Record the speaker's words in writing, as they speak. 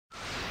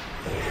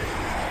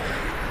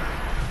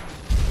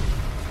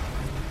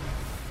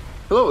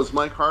Hello, it's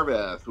Mike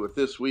Harvath with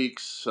this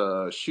week's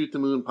Shoot the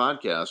Moon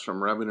podcast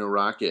from Revenue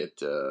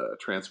Rocket,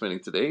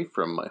 transmitting today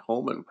from my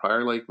home in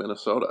Prior Lake,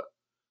 Minnesota.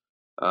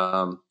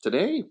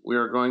 Today, we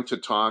are going to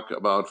talk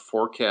about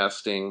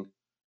forecasting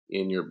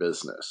in your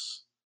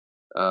business.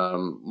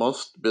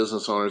 Most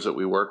business owners that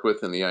we work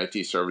with in the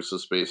IT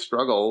services space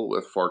struggle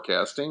with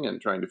forecasting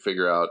and trying to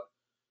figure out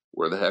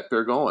where the heck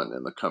they're going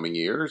in the coming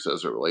years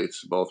as it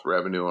relates to both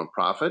revenue and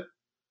profit.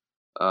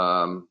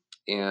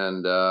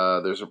 And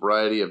there's a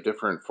variety of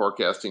different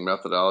forecasting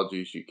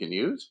methodologies you can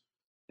use.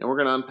 And we're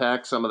going to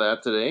unpack some of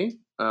that today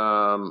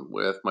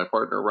with my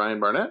partner, Ryan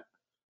Barnett,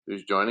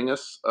 who's joining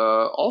us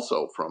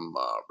also from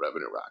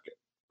Revenue Rocket.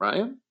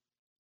 Ryan?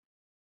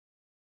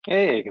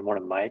 Hey, good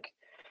morning, Mike.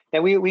 Yeah,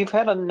 we've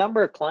had a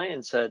number of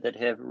clients that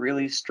have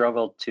really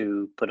struggled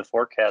to put a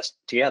forecast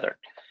together,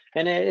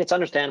 and it's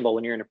understandable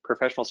when you're in a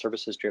professional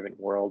services driven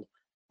world.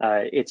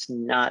 It's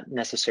not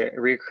necessary.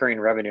 Recurring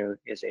revenue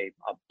is a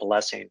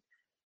blessing,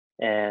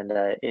 and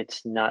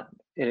it's not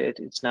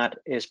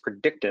as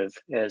predictive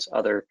as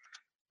other.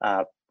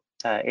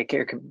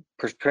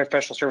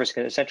 Professional service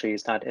essentially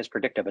is not as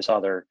predictive as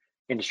other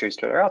industries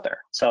that are out there.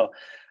 So,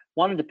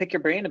 wanted to pick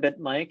your brain a bit,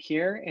 Mike,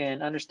 here,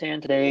 and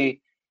understand today,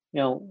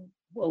 a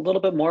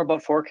little bit more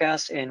about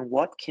forecasts and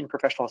what can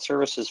professional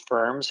services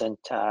firms and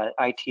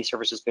IT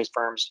services-based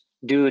firms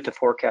do to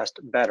forecast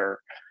better.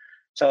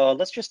 So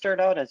let's just start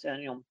out as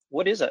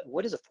what is a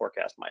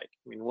forecast, Mike?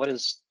 I mean, what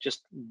is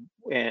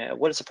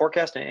a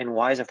forecast, and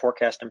why is a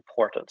forecast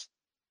important?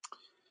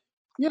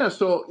 Yeah,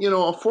 so,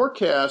 a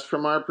forecast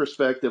from our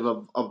perspective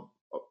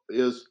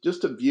is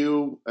just a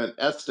view, an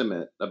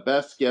estimate, a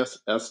best guess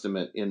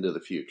estimate into the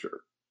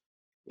future.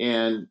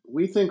 And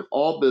we think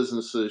all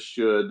businesses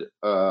should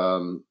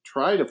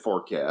try to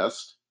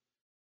forecast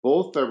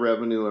both their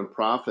revenue and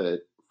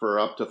profit for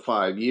up to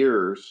 5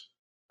 years,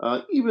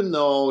 even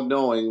though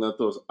knowing that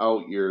those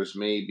out years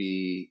may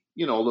be,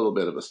 a little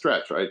bit of a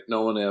stretch, right?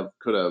 No one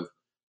could have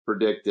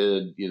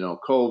predicted,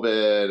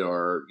 COVID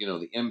or,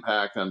 the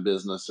impact on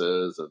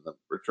businesses and the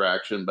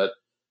retraction. But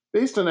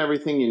based on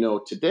everything you know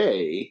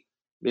today,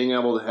 being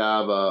able to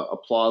have a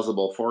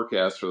plausible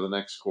forecast for the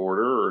next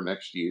quarter or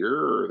next year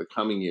or the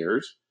coming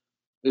years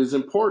is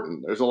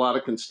important. There's a lot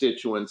of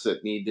constituents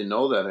that need to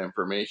know that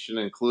information,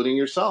 including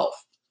yourself.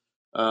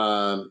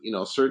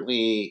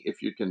 Certainly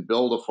if you can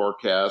build a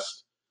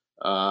forecast,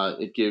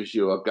 it gives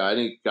you a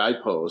guiding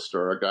guidepost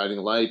or a guiding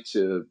light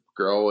to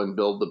grow and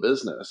build the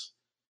business.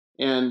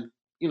 And,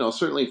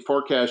 certainly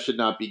forecasts should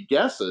not be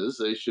guesses.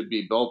 They should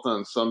be built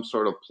on some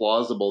sort of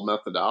plausible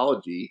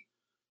methodology.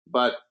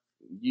 But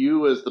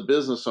you as the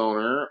business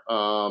owner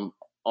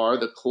are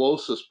the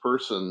closest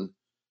person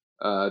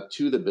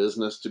to the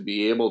business to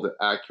be able to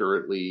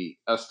accurately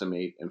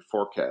estimate and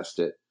forecast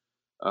it.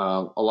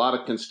 A lot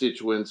of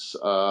constituents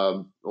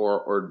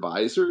or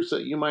advisors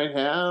that you might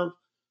have,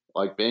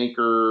 like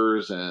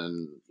bankers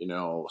and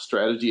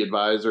strategy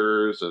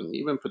advisors and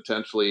even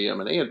potentially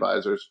M&A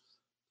advisors,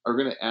 are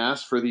going to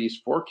ask for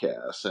these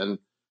forecasts. And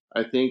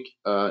I think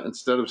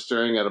instead of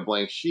staring at a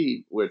blank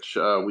sheet, which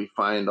we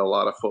find a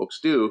lot of folks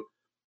do,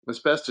 it's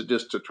best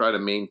to try to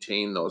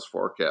maintain those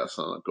forecasts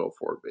on a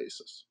go-forward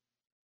basis.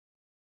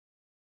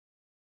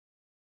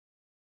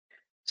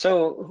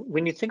 So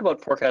when you think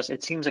about forecasts,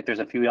 it seems like there's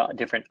a few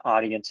different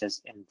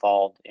audiences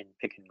involved in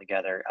picking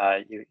together.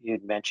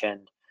 You'd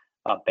mentioned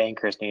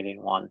bankers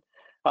needing one.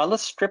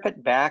 Let's strip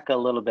it back a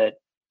little bit.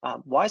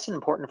 Why is it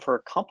important for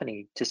a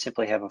company to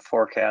simply have a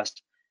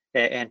forecast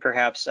and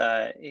perhaps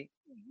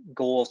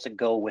goals to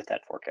go with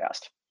that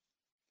forecast?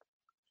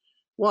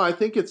 Well, I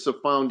think it's the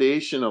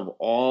foundation of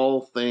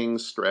all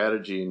things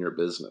strategy in your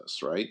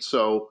business, right?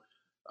 So,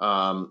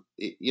 as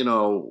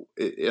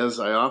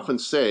I often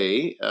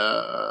say,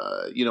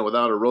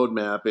 without a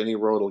roadmap, any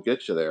road will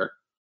get you there.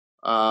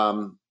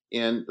 And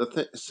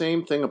the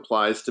same thing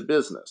applies to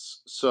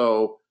business.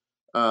 So,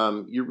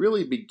 you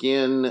really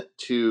begin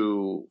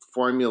to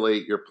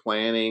formulate your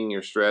planning,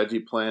 your strategy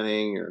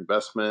planning, your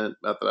investment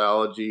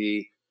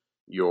methodology,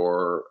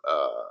 your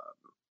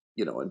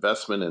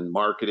investment in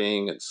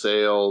marketing and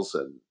sales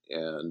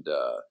and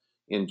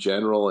in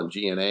general and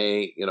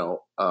G&A,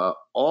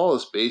 all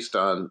is based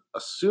on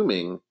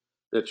assuming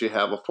that you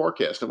have a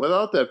forecast. And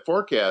without that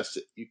forecast,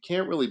 you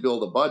can't really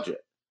build a budget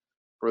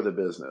for the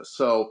business.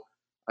 So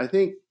I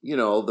think,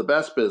 the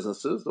best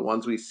businesses, the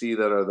ones we see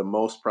that are the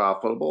most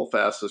profitable,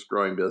 fastest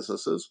growing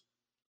businesses,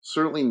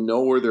 certainly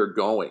know where they're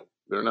going.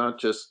 They're not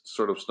just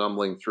sort of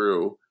stumbling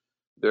through.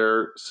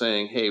 They're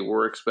saying, hey,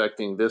 we're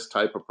expecting this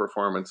type of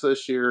performance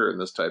this year and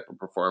this type of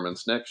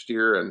performance next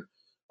year, and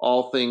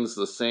all things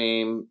the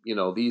same,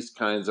 these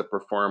kinds of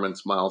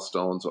performance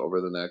milestones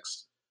over the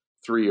next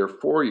 3 or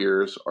 4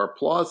 years are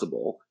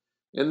plausible.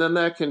 And then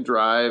that can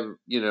drive,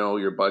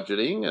 your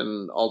budgeting,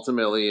 and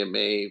ultimately it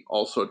may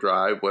also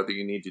drive whether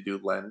you need to do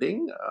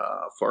lending,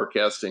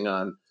 forecasting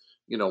on,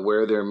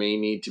 where there may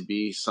need to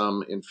be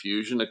some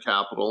infusion of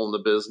capital in the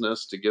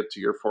business to get to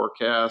your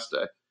forecast.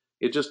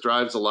 It just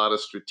drives a lot of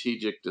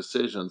strategic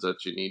decisions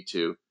that you need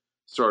to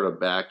sort of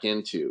back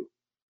into.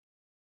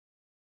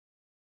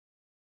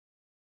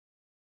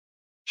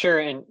 Sure,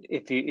 and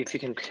if you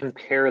can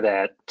compare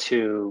that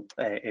to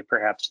a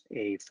perhaps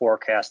a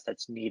forecast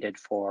that's needed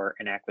for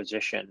an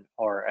acquisition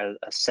or a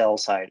sell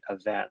side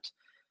event,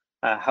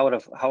 how would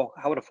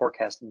a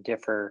forecast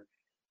differ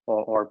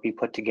or be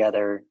put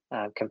together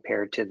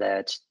compared to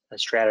that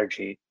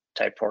strategy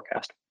type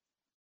forecast?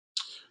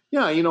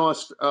 Yeah, a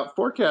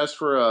forecast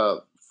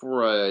in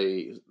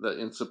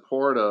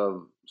support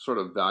of sort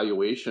of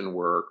valuation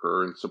work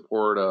or in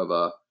support of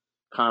a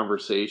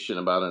conversation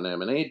about an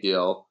M&A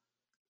deal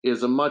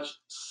is a much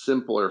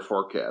simpler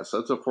forecast.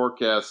 That's a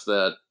forecast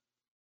that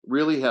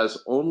really has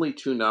only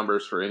two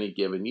numbers for any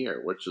given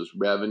year, which is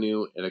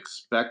revenue and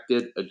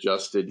expected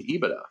adjusted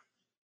EBITDA.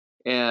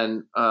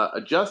 And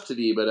adjusted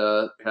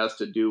EBITDA has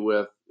to do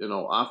with,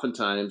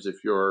 oftentimes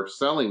if you're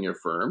selling your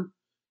firm,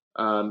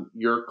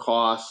 your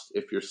cost,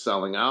 if you're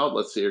selling out,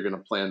 let's say you're going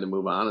to plan to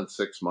move on in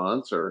 6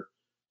 months, or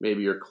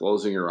maybe you're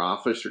closing your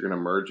office, you're going to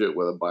merge it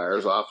with a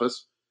buyer's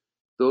office.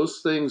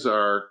 Those things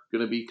are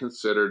going to be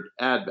considered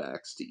add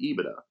backs to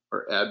EBITDA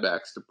or add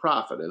backs to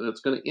profit, and it's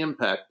going to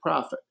impact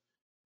profit.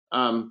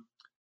 Um,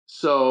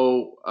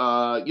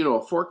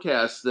 a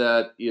forecast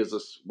that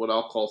is what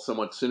I'll call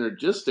somewhat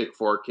synergistic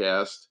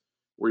forecast,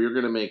 where you're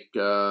going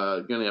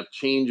to have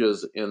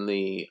changes in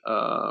the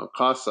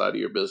cost side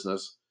of your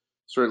business,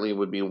 certainly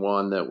would be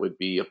one that would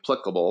be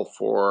applicable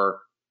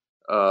for,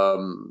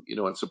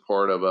 in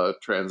support of a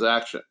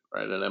transaction,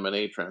 right? An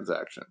M&A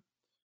transaction.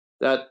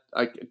 That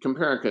I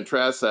compare and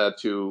contrast that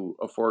to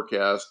a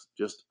forecast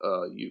just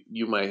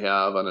you might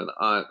have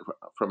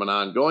from an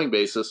ongoing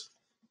basis.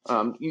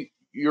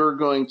 You're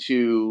going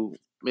to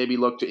maybe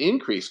look to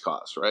increase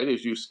costs, right?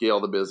 As you scale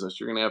the business,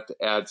 you're going to have to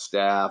add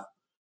staff.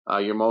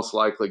 You're most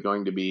likely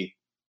going to be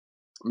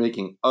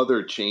making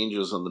other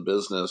changes in the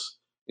business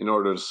in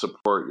order to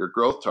support your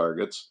growth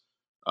targets.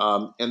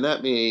 And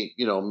that may,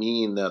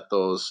 mean that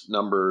those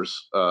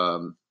numbers,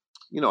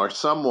 are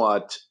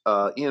somewhat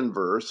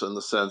inverse in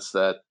the sense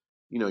that,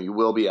 you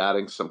will be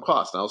adding some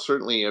costs. Now,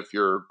 certainly if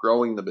you're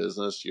growing the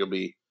business, you'll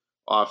be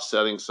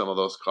offsetting some of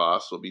those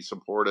costs, will be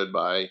supported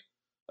by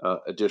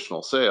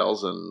additional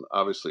sales and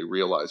obviously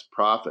realized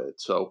profit.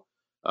 So,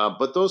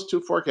 but those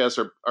two forecasts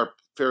are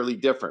fairly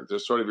different. They're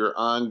sort of your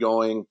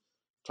ongoing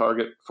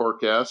target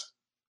forecast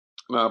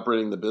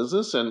operating the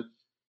business, and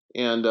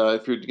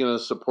if you're going to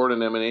support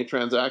an M&A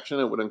transaction,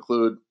 it would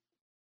include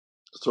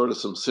sort of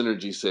some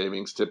synergy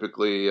savings,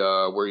 typically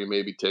where you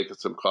may be taking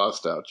some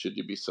cost out should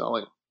you be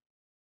selling.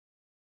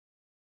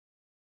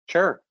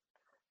 Sure.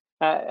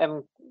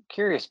 I'm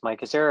curious,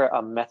 Mike, is there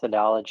a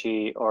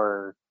methodology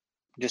or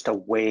just a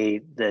way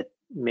that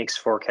makes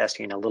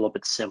forecasting a little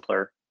bit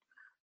simpler,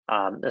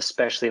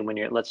 especially when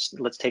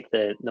let's take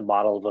the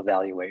model of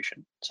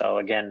evaluation. So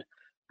again,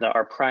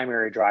 our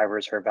primary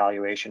drivers for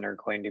evaluation are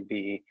going to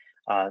be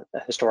a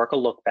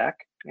historical look back,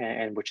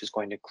 and which is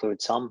going to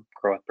include some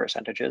growth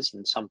percentages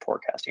and some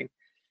forecasting,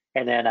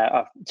 and then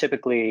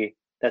typically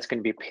that's going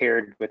to be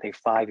paired with a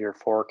 5-year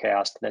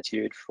forecast that's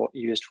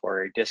used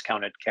for a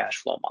discounted cash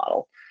flow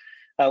model.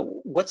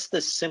 What's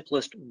the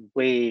simplest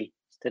way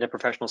that a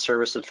professional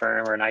services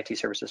firm or an IT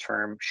services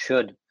firm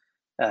should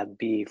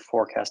be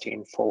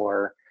forecasting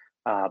for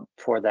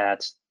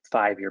that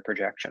 5-year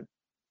projection?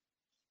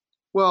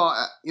 Well,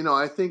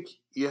 I think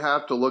you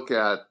have to look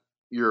at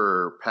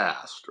your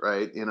past,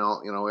 right? We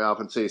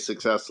often say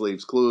success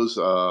leaves clues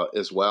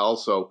as well.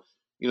 So,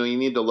 you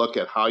need to look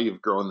at how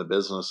you've grown the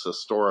business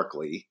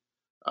historically,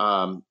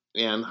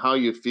 and how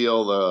you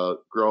feel the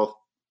growth,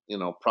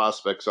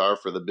 prospects are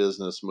for the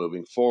business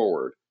moving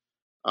forward.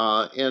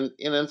 And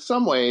in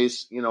some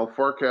ways,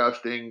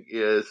 forecasting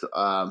is,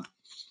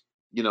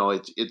 you're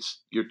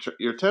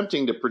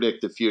attempting to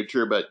predict the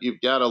future, but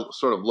you've got to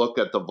sort of look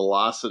at the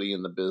velocity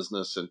in the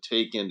business and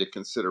take into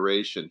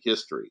consideration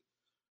history.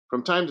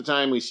 From time to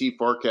time, we see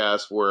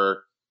forecasts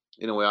where,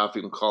 we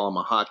often call them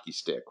a hockey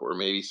stick, where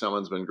maybe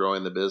someone's been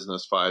growing the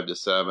business 5 to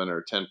 7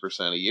 or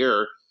 10% a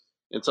year,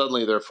 and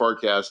suddenly they're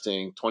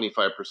forecasting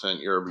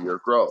 25% year-over-year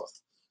growth.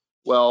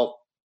 Well,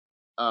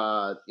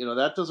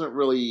 that doesn't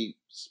really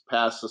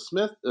pass the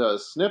sniff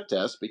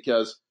test,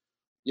 because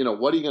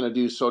what are you going to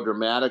do so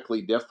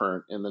dramatically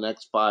different in the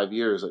next 5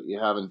 years that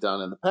you haven't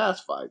done in the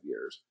past 5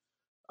 years?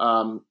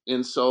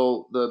 And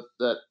so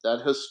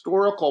that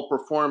historical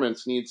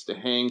performance needs to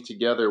hang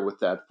together with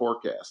that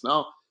forecast.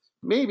 Now,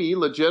 maybe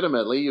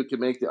legitimately you could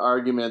make the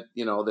argument,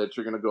 that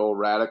you're going to go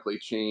radically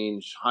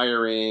change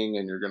hiring,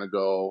 and you're going to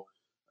go,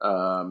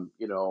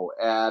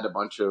 add a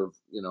bunch of,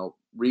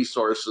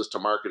 resources to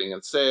marketing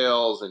and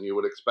sales, and you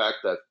would expect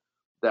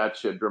that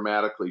should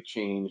dramatically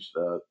change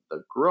the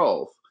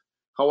growth.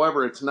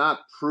 However, it's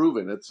not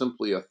proven. It's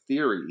simply a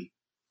theory.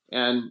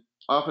 And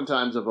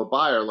oftentimes, if a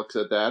buyer looks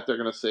at that, they're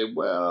going to say,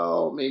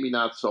 well, maybe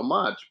not so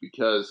much,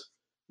 because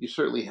you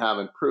certainly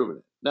haven't proven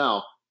it.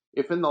 Now,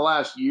 if in the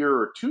last year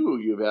or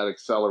two you've had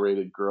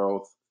accelerated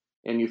growth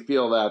and you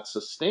feel that's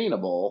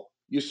sustainable,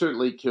 you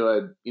certainly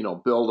could,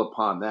 build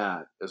upon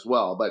that as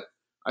well. But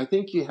I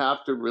think you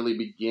have to really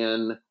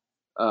begin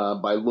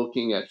by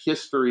looking at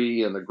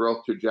history and the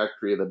growth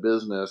trajectory of the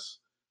business,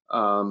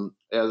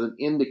 as an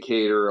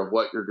indicator of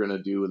what you're going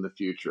to do in the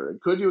future.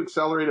 And could you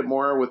accelerate it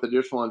more with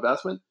additional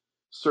investment?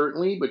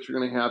 Certainly, but you're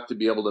going to have to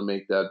be able to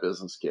make that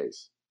business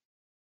case.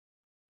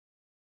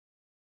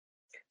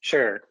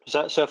 Sure.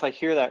 So if I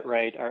hear that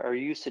right, are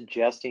you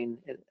suggesting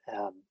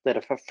that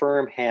if a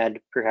firm had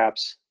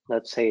perhaps,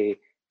 let's say,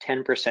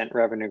 10%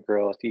 revenue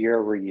growth year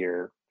over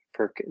year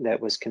that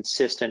was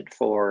consistent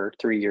for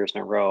 3 years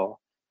in a row,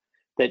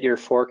 that your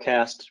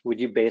forecast, would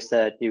you base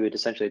that, you would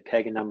essentially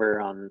peg a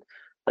number on,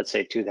 let's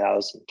say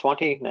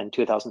 2020, and then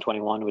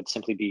 2021 would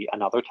simply be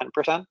another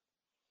 10%,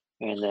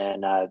 and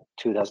then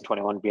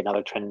 2021 would be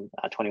another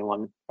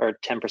 21 or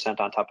 10%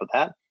 on top of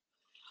that?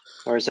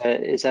 Or is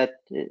that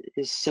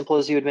as simple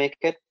as you would make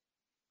it?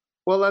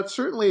 Well, that's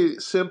certainly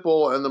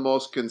simple and the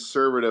most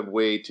conservative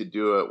way to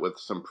do it with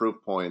some proof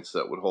points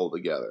that would hold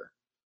together.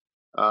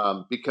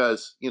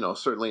 Because,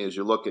 certainly as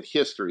you look at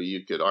history,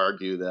 you could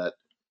argue that,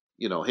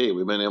 hey,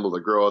 we've been able to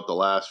grow it the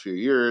last few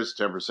years,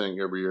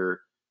 10% every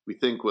year. We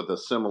think with a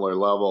similar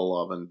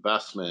level of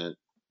investment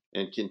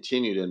and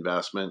continued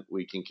investment,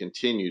 we can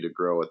continue to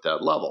grow at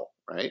that level,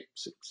 right?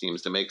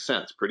 Seems to make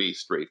sense, pretty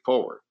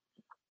straightforward.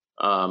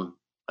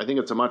 I think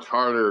it's a much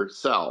harder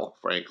sell,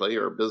 frankly,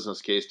 or a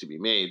business case to be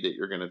made that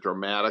you're going to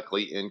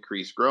dramatically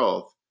increase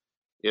growth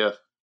if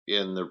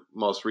in the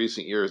most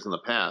recent years in the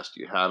past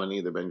you haven't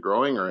either been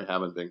growing or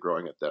haven't been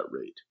growing at that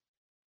rate.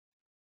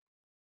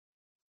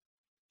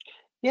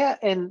 Yeah,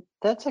 and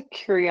that's a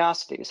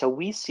curiosity. So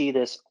we see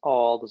this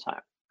all the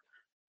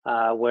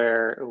time,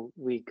 where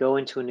we go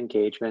into an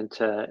engagement,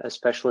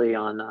 especially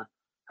on,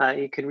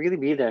 it could really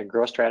be the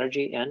growth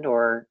strategy and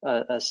or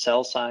a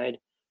sell side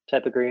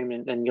type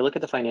agreement, and you look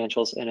at the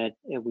financials and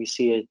we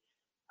see it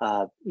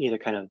either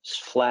kind of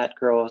flat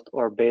growth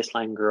or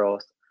baseline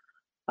growth.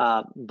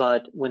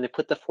 But when they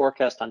put the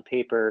forecast on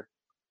paper,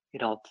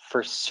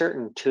 for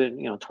certain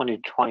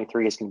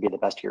 2023 is going to be the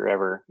best year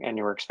ever, and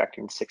you were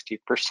expecting 60%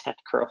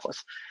 growth.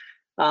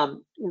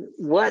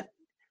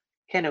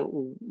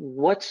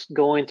 What's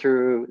going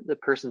through the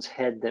person's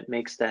head that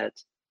makes that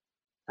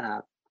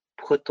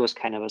put those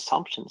kind of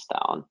assumptions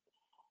down?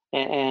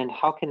 And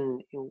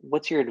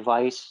what's your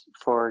advice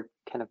for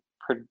kind of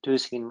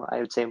producing, I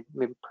would say,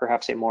 maybe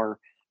perhaps a more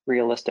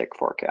realistic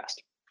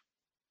forecast?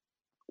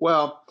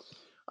 Well,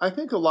 I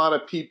think a lot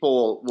of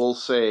people will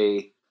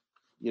say,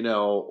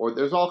 or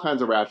there's all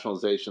kinds of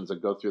rationalizations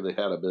that go through the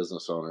head of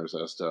business owners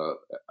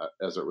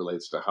as it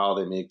relates to how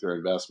they make their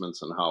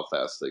investments and how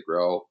fast they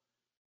grow,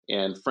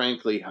 and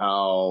frankly,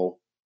 how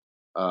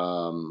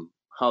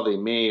they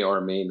may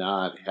or may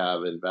not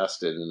have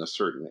invested in a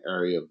certain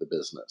area of the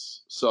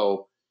business.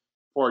 So,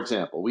 for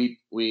example,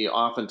 we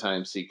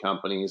oftentimes see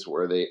companies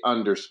where they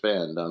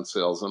underspend on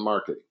sales and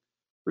marketing,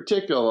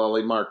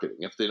 particularly marketing,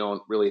 if they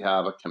don't really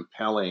have a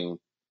compelling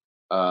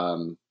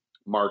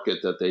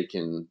market that they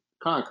can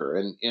conquer.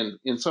 And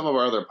in some of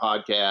our other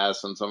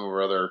podcasts and some of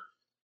our other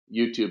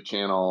YouTube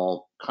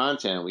channel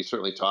content, we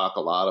certainly talk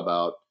a lot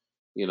about,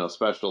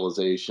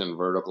 specialization,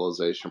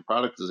 verticalization,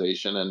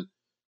 productization, and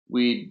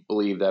we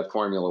believe that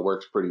formula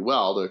works pretty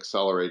well to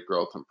accelerate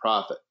growth and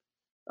profit.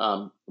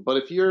 But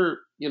if you're,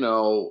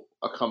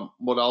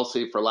 what I'll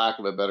say, for lack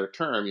of a better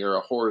term, you're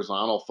a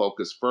horizontal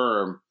focused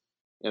firm,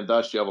 and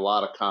thus you have a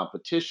lot of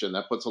competition,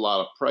 that puts a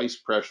lot of price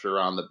pressure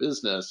on the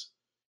business,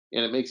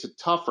 and it makes it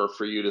tougher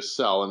for you to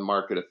sell and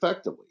market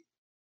effectively.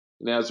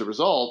 And as a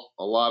result,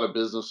 a lot of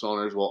business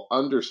owners will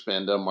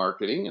underspend on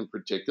marketing in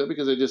particular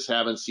because they just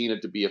haven't seen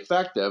it to be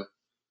effective,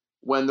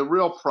 when the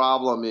real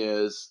problem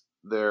is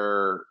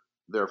their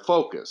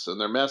focus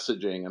and their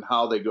messaging and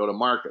how they go to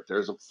market.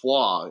 There's a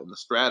flaw in the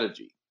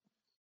strategy.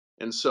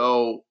 And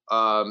so,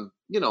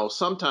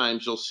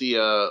 sometimes you'll see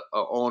a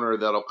owner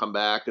that'll come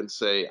back and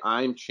say,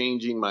 I'm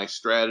changing my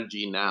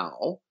strategy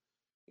now,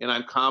 and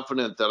I'm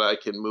confident that I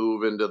can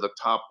move into the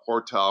top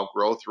quartile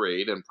growth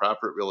rate and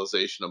profit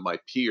realization of my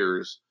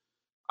peers.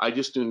 I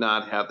just do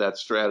not have that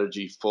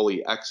strategy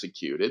fully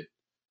executed.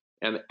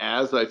 And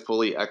as I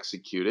fully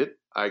execute it,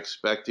 I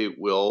expect it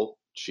will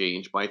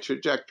change my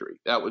trajectory.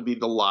 That would be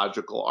the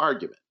logical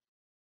argument.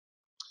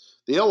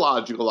 The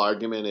illogical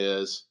argument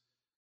is,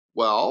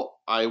 well,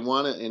 I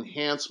want to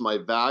enhance my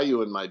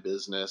value in my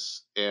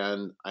business,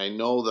 and I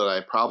know that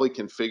I probably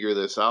can figure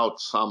this out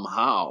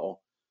somehow,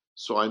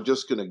 so I'm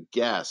just going to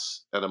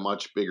guess at a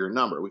much bigger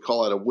number. We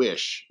call it a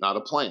wish, not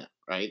a plan,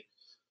 right?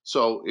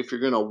 So if you're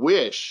going to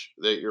wish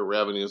that your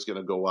revenue is going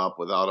to go up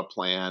without a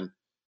plan,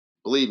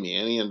 believe me,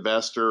 any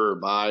investor or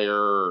buyer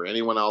or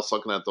anyone else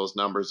looking at those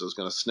numbers is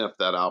going to sniff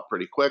that out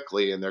pretty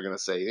quickly, and they're going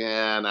to say,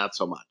 not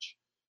so much.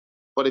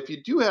 But if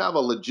you do have a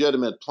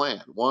legitimate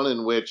plan, one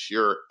in which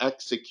you're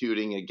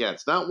executing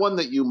against, not one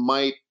that you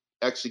might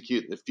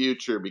execute in the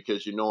future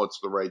because you know it's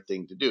the right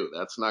thing to do,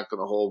 that's not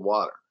going to hold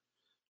water.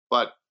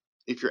 But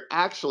if you're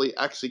actually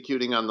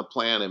executing on the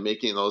plan and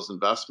making those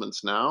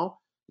investments now,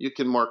 you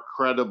can more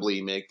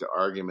credibly make the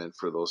argument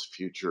for those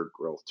future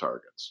growth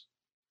targets.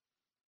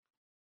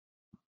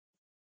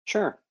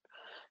 Sure.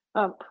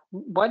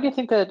 Why do you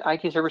think that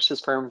IT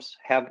services firms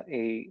have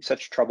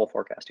such trouble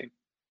forecasting?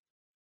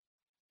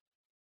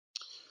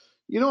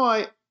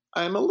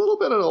 I'm a little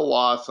bit at a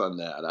loss on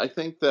that. I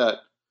think that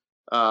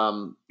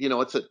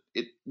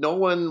no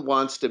one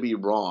wants to be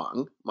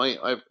wrong.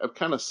 I've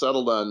kind of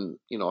settled on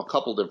a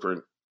couple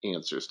different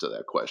answers to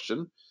that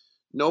question.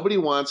 Nobody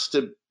wants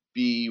to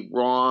be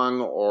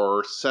wrong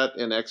or set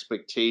an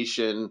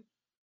expectation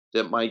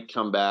that might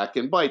come back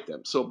and bite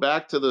them. So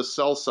back to the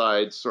sell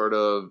side, sort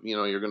of,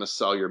 you're going to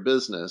sell your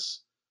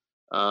business.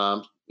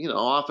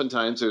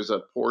 Oftentimes there's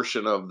a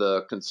portion of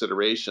the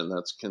consideration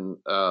that's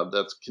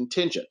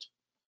contingent,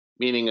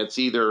 meaning it's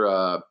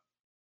either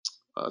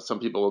some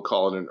people will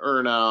call it an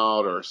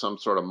earnout or some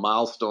sort of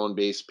milestone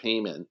based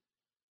payment.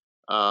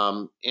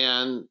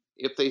 And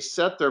if they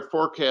set their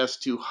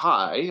forecast too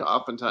high,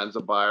 oftentimes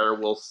a buyer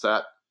will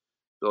set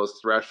those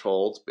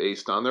thresholds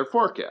based on their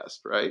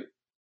forecast, right?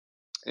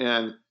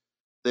 And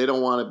they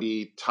don't want to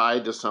be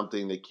tied to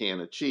something they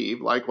can't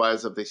achieve.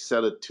 Likewise, if they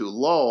set it too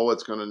low,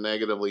 it's going to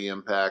negatively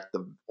impact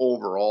the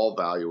overall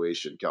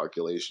valuation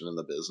calculation in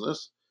the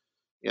business,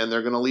 and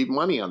they're going to leave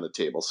money on the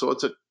table. So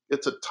it's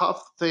a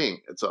tough thing.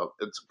 It's a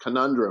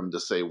conundrum to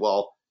say,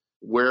 well,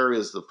 where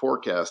is the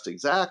forecast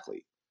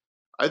exactly?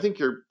 I think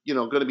you're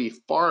going to be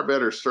far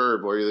better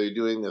served whether you're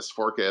doing this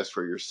forecast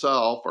for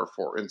yourself or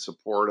for in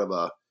support of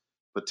a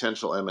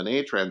potential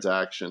M&A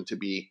transaction to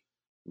be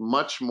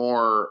much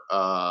more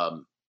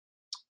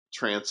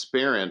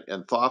transparent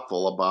and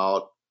thoughtful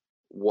about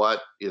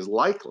what is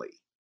likely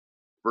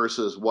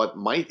versus what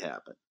might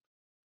happen.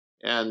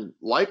 And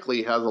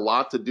likely has a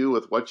lot to do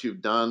with what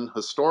you've done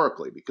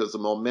historically, because the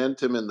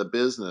momentum in the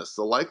business,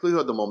 the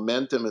likelihood the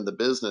momentum in the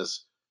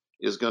business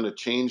is going to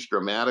change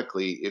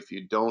dramatically if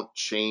you don't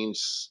change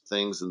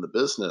things in the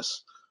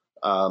business,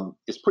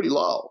 is pretty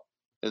low.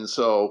 And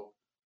so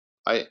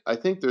I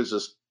think there's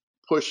this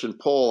push and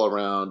pull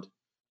around,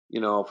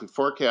 if we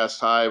forecast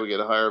high, we get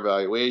a higher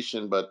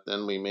valuation, but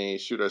then we may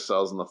shoot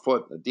ourselves in the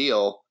foot in a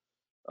deal,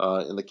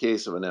 in the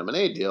case of an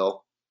M&A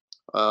deal.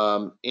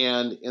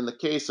 And in the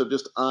case of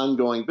just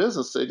ongoing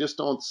business, they just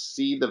don't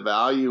see the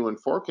value in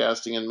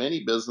forecasting. And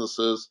many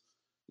businesses,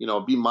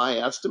 be my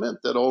estimate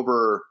that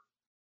over,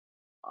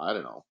 I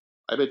don't know,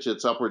 I bet you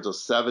it's upwards of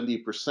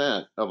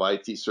 70% of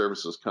IT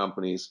services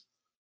companies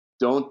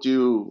don't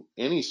do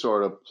any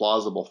sort of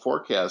plausible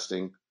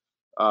forecasting,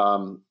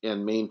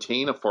 and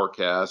maintain a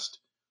forecast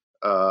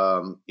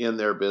in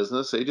their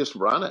business. They just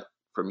run it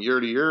from year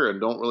to year and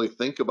don't really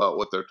think about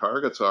what their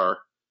targets are.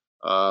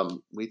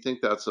 We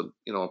think that's a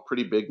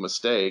pretty big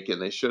mistake,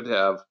 and they should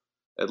have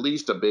at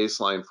least a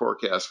baseline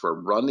forecast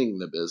for running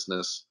the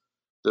business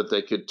that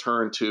they could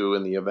turn to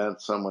in the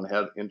event someone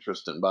had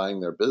interest in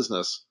buying their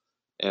business,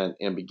 and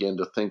begin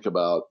to think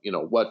about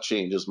what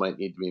changes might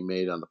need to be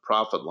made on the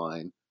profit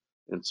line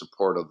in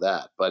support of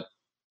that. But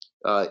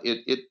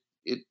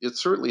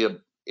it's certainly an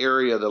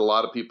area that a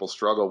lot of people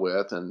struggle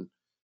with, and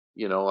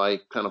I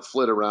kind of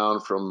flit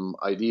around from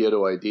idea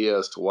to idea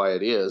as to why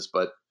it is,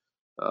 but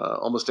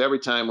almost every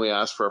time we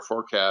ask for a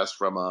forecast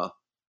from a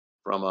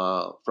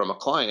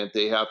client,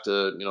 they have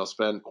to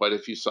spend quite a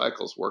few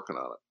cycles working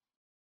on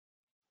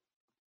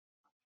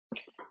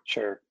it.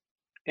 Sure.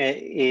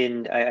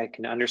 And I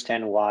can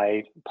understand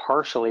why,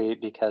 partially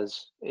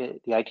because the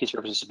IT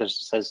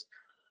services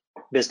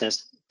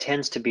business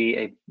tends to be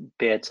a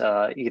bit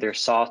either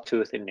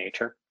sawtooth in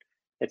nature.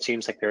 It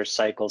seems like there's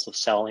cycles of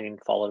selling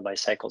followed by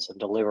cycles of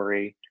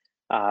delivery,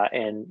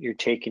 and you're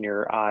taking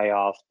your eye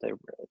off the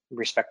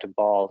respective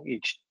ball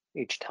each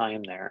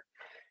time there.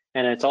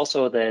 And it's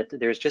also that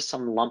there's just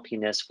some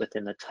lumpiness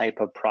within the type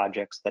of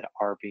projects that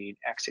are being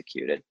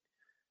executed.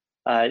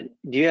 Do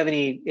you have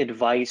any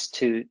advice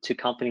to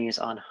companies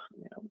on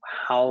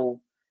how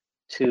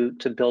to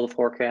build a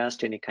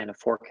forecast, any kind of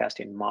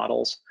forecasting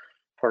models?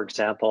 For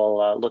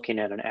example, looking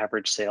at an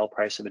average sale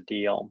price of a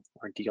deal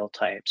or deal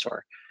types,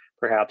 or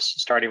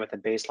perhaps starting with a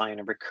baseline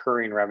of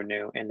recurring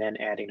revenue and then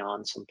adding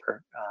on some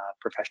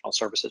professional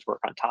services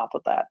work on top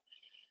of that,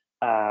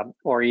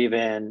 or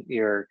even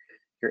your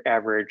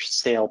average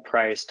sale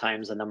price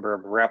times the number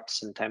of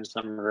reps and times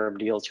the number of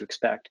deals you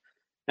expect.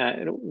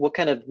 What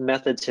kind of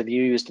methods have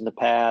you used in the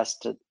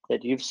past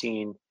that you've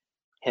seen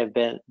have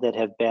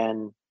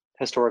been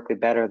historically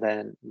better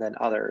than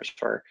others?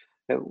 Or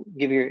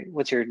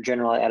what's your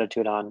general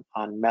attitude on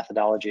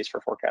methodologies for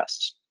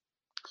forecasts?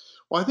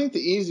 Well, I think the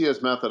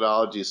easiest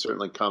methodology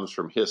certainly comes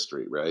from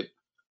history, right?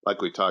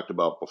 Like we talked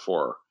about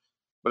before.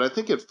 But I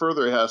think it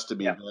further has to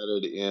be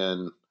vetted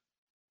in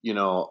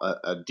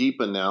a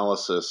deep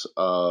analysis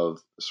of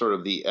sort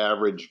of the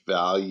average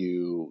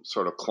value,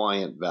 sort of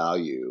client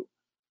value,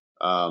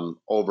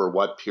 over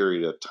what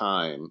period of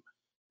time.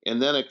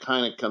 And then it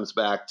kind of comes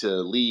back to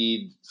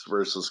leads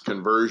versus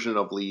conversion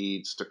of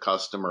leads to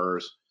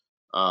customers,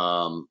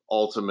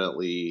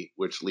 ultimately,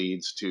 which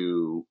leads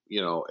to,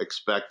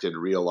 expected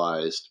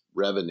realized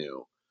revenue.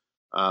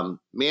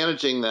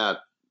 Managing that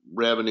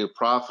revenue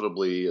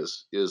profitably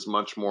is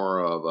much more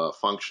of a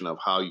function of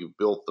how you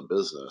built the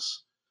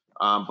business.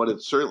 But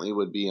it certainly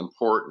would be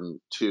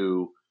important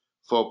to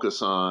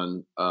focus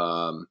on,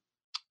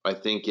 I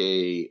think,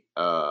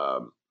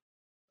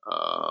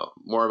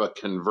 more of a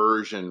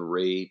conversion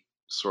rate,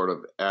 sort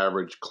of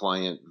average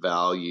client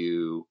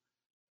value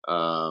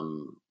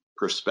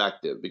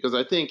perspective, because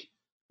I think,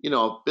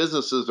 if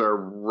businesses are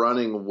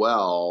running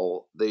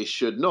well, they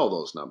should know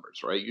those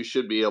numbers, right? You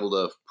should be able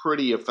to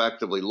pretty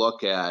effectively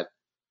look at,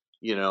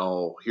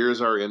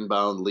 here's our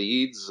inbound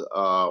leads,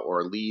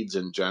 or leads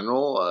in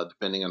general,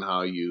 depending on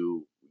how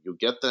you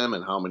get them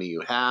and how many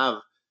you have.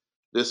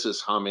 This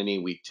is how many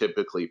we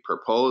typically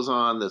propose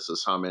on. This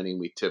is how many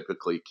we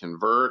typically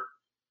convert.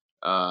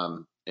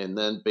 And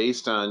then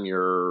based on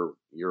your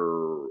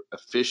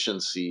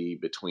efficiency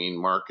between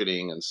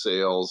marketing and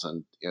sales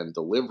and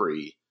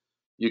delivery,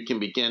 you can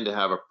begin to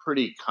have a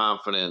pretty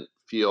confident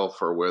feel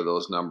for where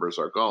those numbers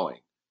are going.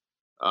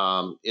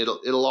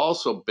 It'll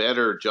also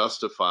better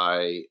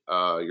justify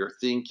your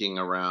thinking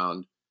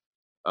around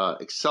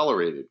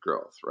accelerated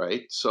growth,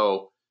 right?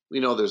 So we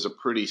know there's a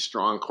pretty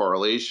strong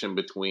correlation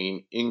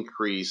between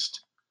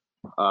increased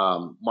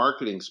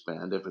marketing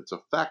spend, if it's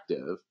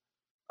effective,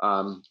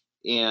 um,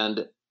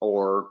 and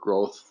or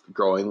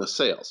growing the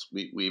sales.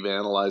 We've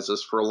analyzed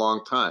this for a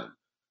long time.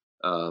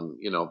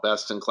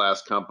 Best in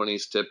class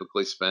companies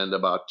typically spend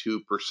about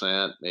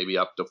 2%, maybe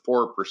up to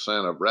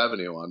 4% of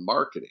revenue on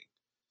marketing.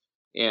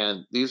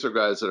 And these are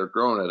guys that are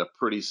growing at a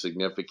pretty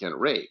significant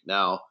rate.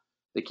 Now,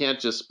 they can't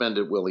just spend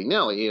it willy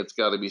nilly. It's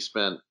got to be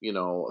spent,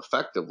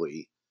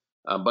 effectively.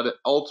 But it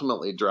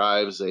ultimately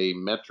drives a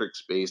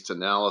metrics based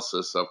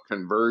analysis of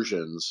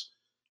conversions.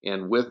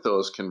 And with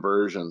those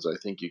conversions, I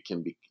think you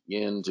can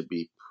begin to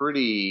be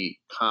pretty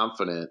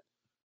confident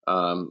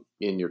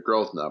in your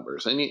growth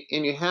numbers. And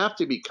you have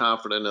to be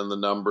confident in the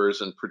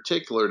numbers, in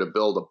particular, to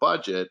build a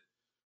budget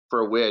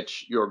for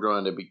which you're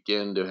going to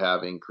begin to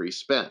have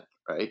increased spend,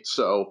 right?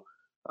 So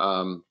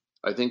um,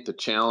 I think the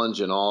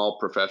challenge in all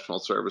professional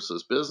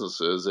services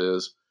businesses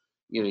is,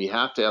 you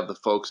have to have the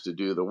folks to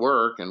do the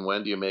work, and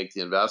when do you make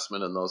the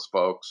investment in those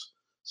folks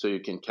so you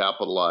can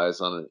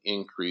capitalize on an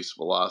increased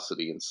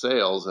velocity in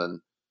sales? And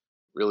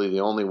really,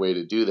 the only way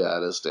to do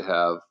that is to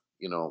have,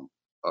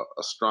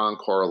 a strong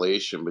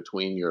correlation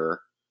between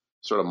your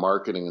sort of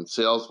marketing and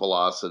sales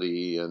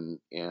velocity and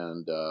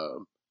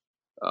the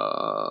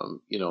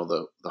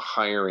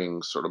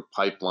hiring sort of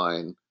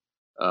pipeline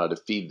to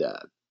feed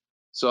that.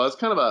 So it's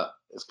kind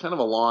of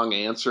a long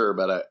answer,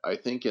 but I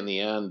think in the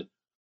end,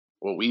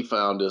 what we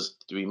found is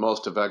to be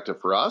most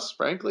effective for us,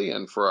 frankly,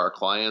 and for our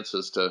clients,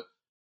 is to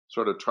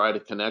sort of try to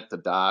connect the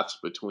dots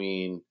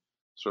between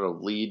sort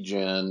of lead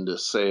gen to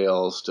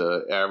sales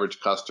to average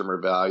customer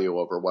value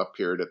over what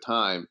period of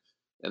time,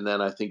 and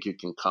then I think you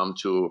can come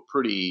to a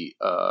pretty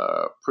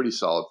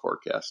solid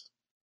forecast.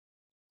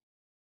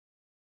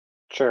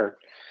 Sure.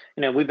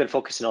 We've been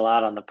focusing a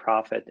lot on the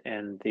profit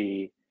and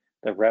the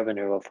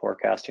revenue of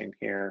forecasting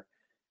here.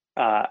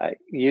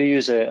 You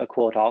use a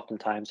quote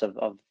oftentimes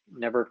of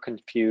never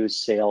confuse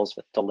sales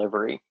with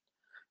delivery.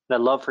 And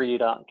I'd love for you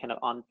to kind of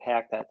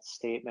unpack that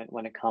statement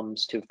when it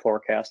comes to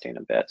forecasting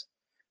a bit.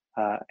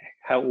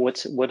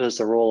 What is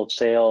the role of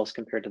sales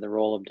compared to the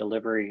role of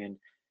delivery, and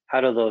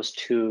how do those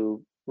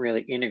two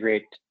really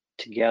integrate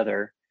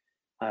together,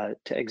 to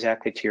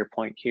exactly to your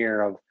point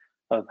here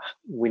of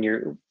when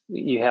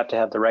you have to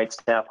have the right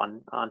staff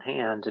on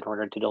hand in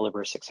order to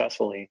deliver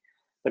successfully.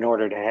 But in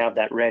order to have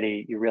that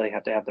ready, you really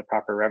have to have the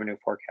proper revenue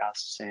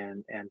forecasts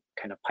and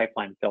kind of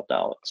pipeline built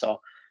out. So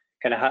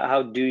kind of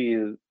how do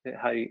you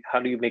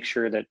make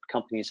sure that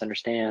companies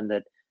understand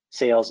that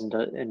sales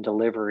and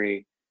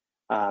delivery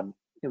um,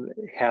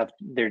 have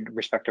their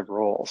respective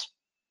roles?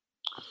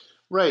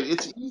 Right.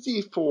 It's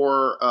easy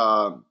for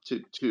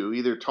to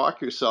either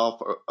talk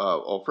yourself.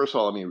 Well, first of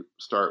all, let me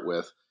start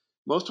with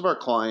most of our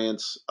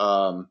clients,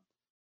 and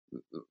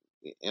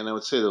I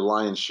would say the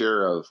lion's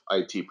share of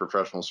IT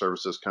professional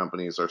services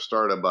companies are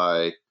started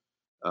by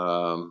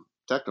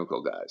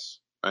technical guys,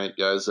 right?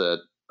 Guys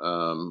that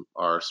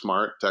are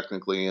smart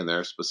technically in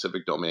their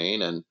specific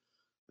domain, and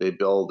they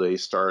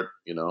start,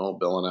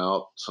 billing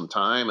out some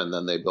time, and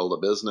then they build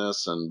a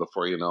business, and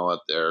before you know it,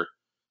 they're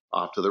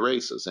off to the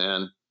races.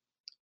 And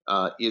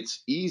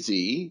it's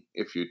easy,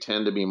 if you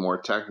tend to be more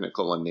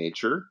technical in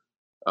nature,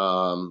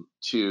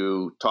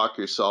 to talk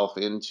yourself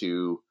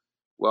into,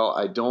 well,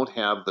 I don't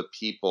have the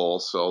people,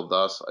 so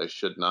thus I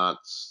should not,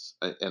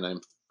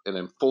 and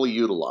I'm fully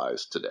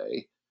utilized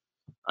today.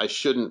 I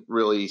shouldn't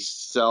really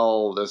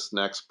sell this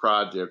next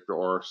project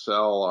or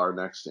sell our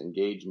next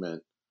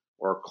engagement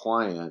or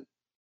client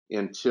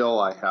until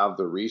I have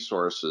the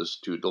resources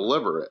to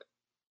deliver it.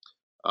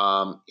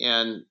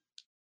 And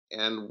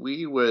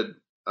we would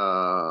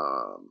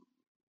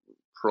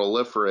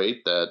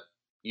proliferate that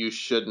you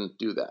shouldn't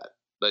do that.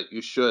 That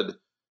you should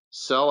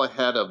sell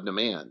ahead of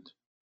demand,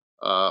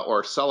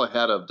 or sell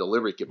ahead of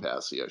delivery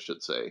capacity, I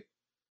should say,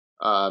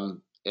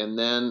 and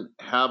then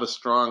have a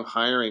strong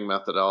hiring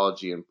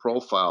methodology and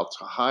profile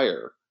to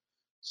hire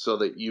so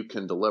that you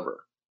can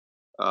deliver.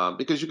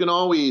 Because you can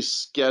always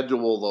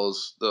schedule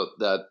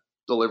that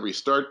delivery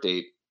start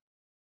date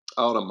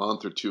out a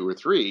month or two or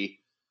three,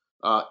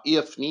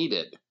 if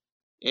needed.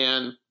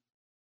 And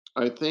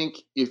I think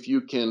if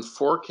you can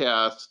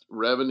forecast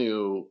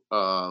revenue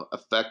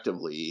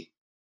effectively,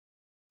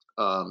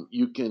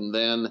 you can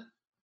then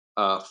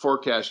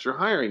forecast your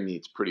hiring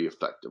needs pretty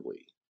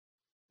effectively.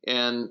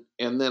 and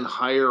then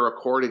hire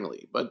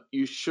accordingly. But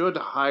you should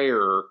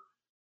hire.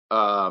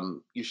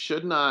 You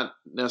should not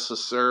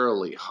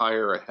necessarily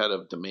hire ahead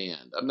of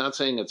demand. I'm not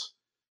saying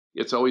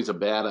it's always a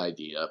bad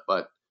idea,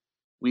 but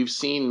we've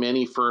seen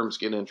many firms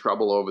get in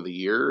trouble over the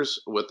years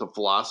with the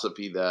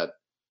philosophy that,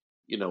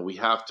 we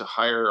have to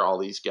hire all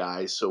these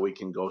guys so we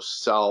can go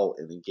sell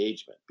an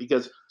engagement,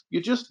 because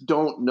you just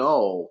don't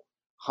know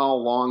how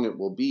long it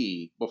will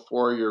be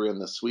before you're in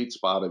the sweet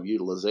spot of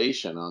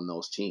utilization on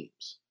those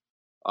teams,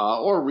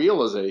 or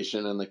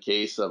realization in the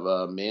case of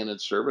a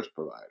managed service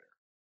provider.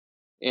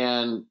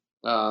 And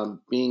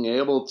being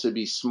able to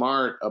be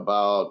smart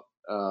about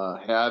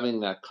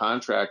having that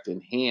contract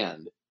in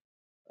hand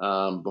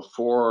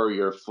before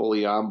you're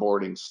fully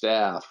onboarding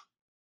staff,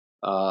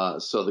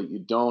 so that you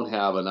don't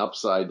have an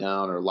upside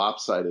down or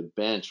lopsided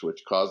bench,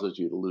 which causes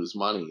you to lose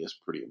money, is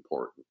pretty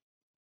important.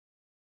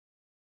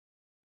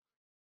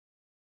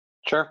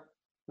 Sure,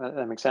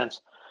 that makes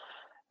sense.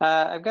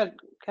 I've got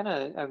kind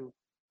of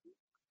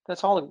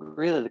that's all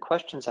really the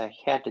questions I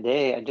had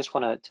today. I just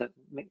wanted to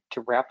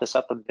wrap this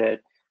up a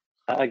bit.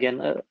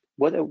 Again,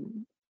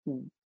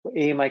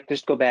 Mike,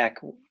 just go back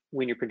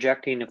when you're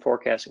projecting a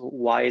forecast.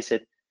 Why is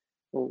it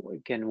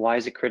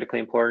critically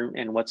important,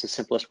 and what's the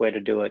simplest way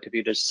to do it? If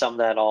you just sum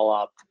that all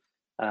up,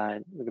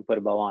 we can put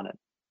a bow on it.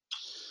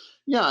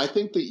 Yeah, I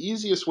think the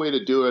easiest way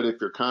to do it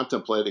if you're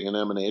contemplating an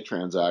M&A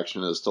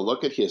transaction is to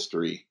look at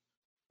history,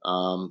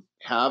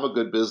 have a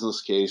good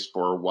business case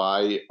for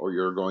why or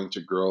you're going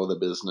to grow the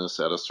business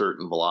at a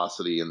certain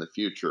velocity in the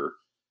future,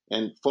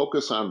 and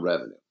focus on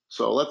revenue.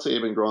 So let's say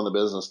you've been growing the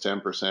business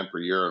 10% per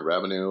year in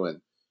revenue,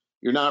 and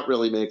you're not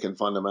really making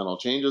fundamental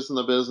changes in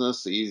the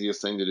business. The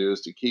easiest thing to do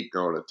is to keep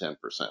growing at 10%.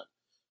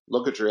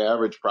 Look at your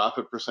average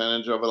profit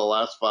percentage over the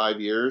last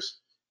 5 years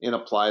and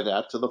apply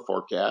that to the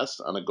forecast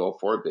on a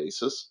go-forward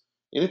basis.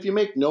 And if you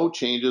make no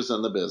changes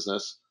in the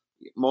business,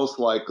 most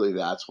likely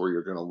that's where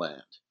you're going to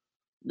land.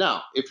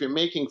 Now, if you're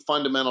making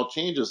fundamental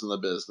changes in the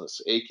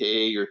business,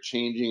 aka you're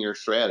changing your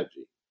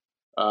strategy,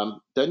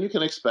 then you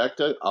can expect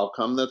an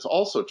outcome that's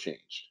also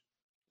changed,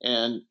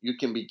 and you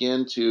can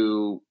begin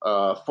to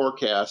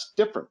forecast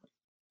differently.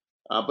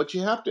 But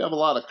you have to have a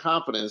lot of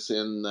confidence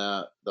in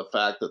the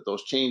fact that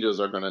those changes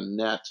are going to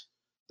net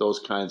those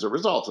kinds of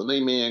results, and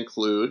they may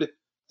include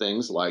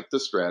things like the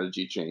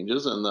strategy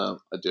changes and the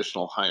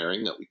additional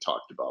hiring that we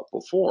talked about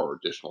before,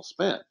 additional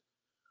spend.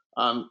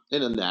 And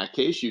in that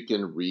case, you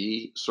can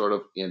sort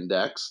of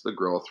index the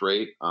growth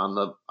rate on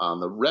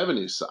the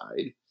revenue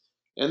side,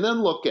 and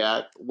then look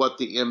at what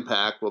the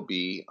impact will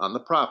be on the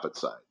profit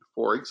side.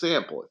 For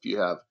example, if you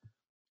have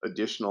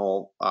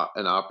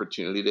an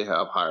opportunity to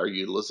have higher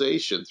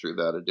utilization through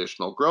that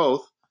additional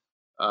growth,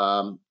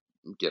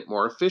 get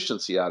more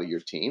efficiency out of your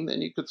team,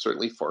 then you could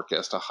certainly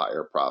forecast a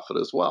higher profit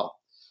as well.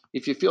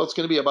 If you feel it's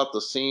going to be about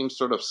the same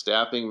sort of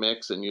staffing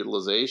mix and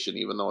utilization,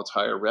 even though it's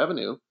higher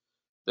revenue,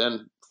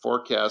 then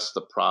forecast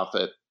the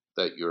profit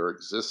that your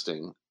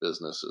existing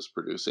business is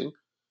producing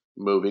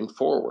moving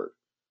forward.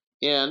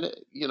 And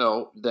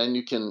then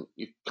you come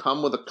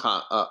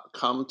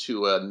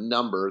to a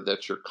number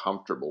that you're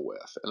comfortable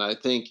with. And I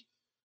think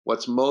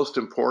what's most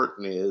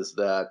important is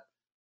that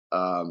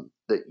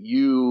that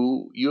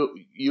you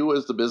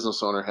as the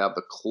business owner have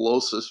the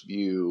closest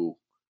view,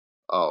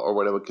 or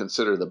what I would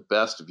consider the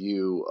best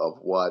view of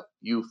what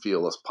you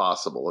feel is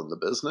possible in the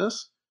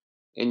business.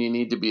 And you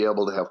need to be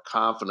able to have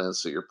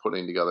confidence that you're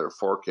putting together a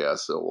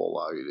forecast that will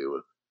allow you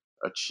to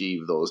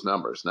achieve those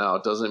numbers. Now,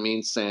 it doesn't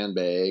mean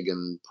sandbag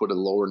and put a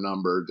lower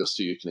number just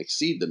so you can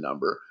exceed the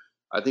number.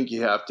 I think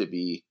you have to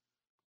be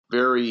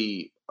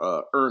very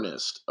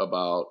earnest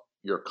about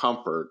your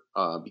comfort,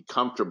 be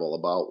comfortable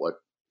about what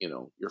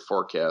your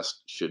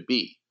forecast should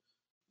be.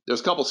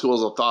 There's a couple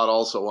schools of thought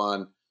also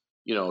on,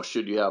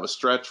 should you have a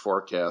stretch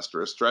forecast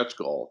or a stretch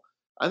goal?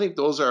 I think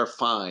those are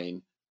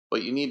fine,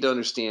 but you need to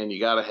understand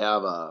you got to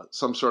have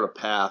some sort of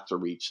path to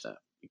reach them.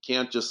 You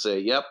can't just say,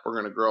 yep, we're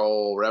going to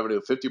grow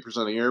revenue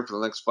 50% a year for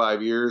the next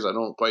 5 years. I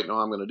don't quite know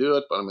how I'm going to do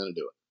it, but I'm going to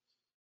do it.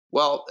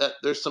 Well,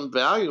 there's some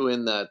value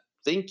in that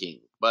thinking,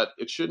 but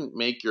it shouldn't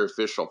make your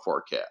official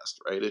forecast,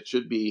 right? It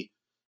could be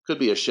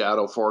a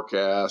shadow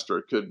forecast, or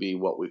it could be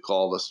what we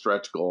call the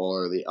stretch goal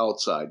or the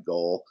outside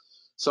goal.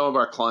 Some of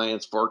our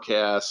clients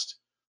forecast,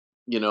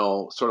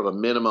 sort of a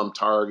minimum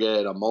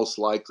target, a most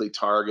likely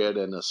target,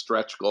 and a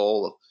stretch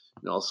goal.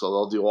 So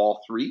they'll do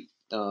all three,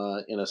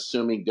 in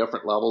assuming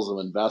different levels of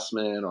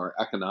investment or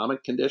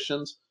economic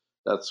conditions.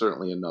 That's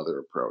certainly another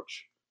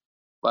approach.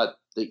 But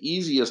the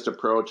easiest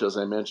approach, as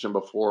I mentioned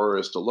before,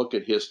 is to look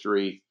at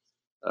history,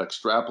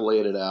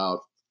 extrapolate it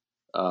out,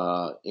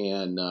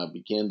 and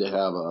begin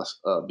to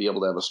be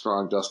able to have a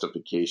strong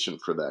justification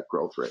for that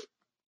growth rate.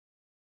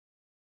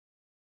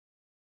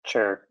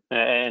 Sure,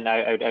 and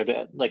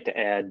I'd like to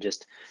add,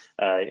 just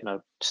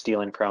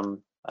stealing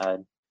from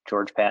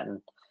George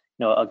Patton,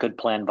 a good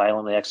plan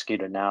violently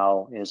executed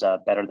now is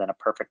better than a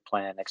perfect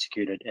plan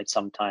executed at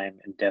some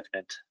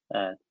definite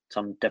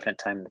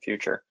time in the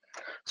future.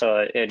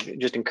 So it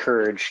just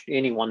encourage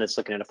anyone that's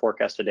looking at a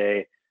forecast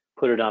today,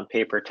 put it on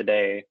paper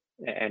today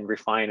and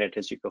refine it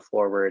as you go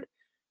forward,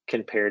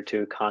 compared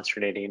to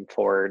consternating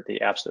for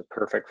the absolute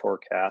perfect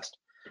forecast.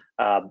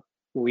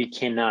 We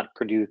cannot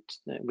predict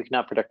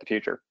the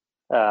future.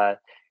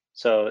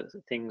 So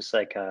things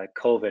like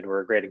COVID were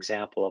a great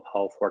example of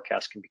how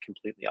forecasts can be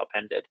completely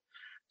upended.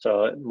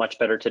 So much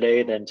better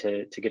today than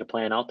to get a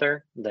plan out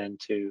there than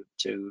to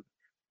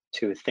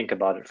think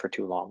about it for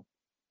too long.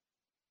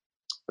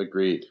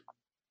 Agreed.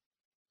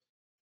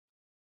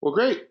 Well,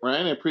 great,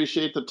 Ryan. I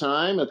appreciate the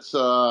time. It's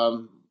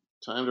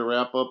time to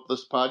wrap up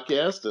this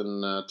podcast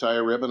and tie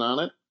a ribbon on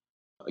it.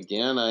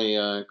 Again,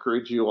 I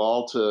encourage you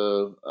all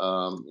to,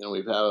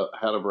 we've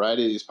had a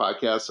variety of these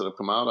podcasts that have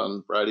come out on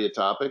a variety of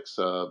topics.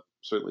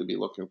 Certainly be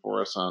looking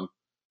for us on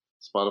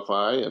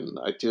Spotify and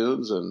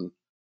iTunes, and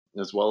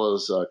as well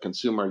as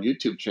consume our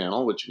YouTube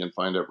channel, which you can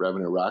find at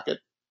Revenue Rocket.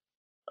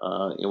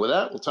 And with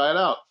that, we'll tie it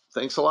out.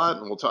 Thanks a lot,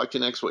 and we'll talk to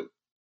you next week.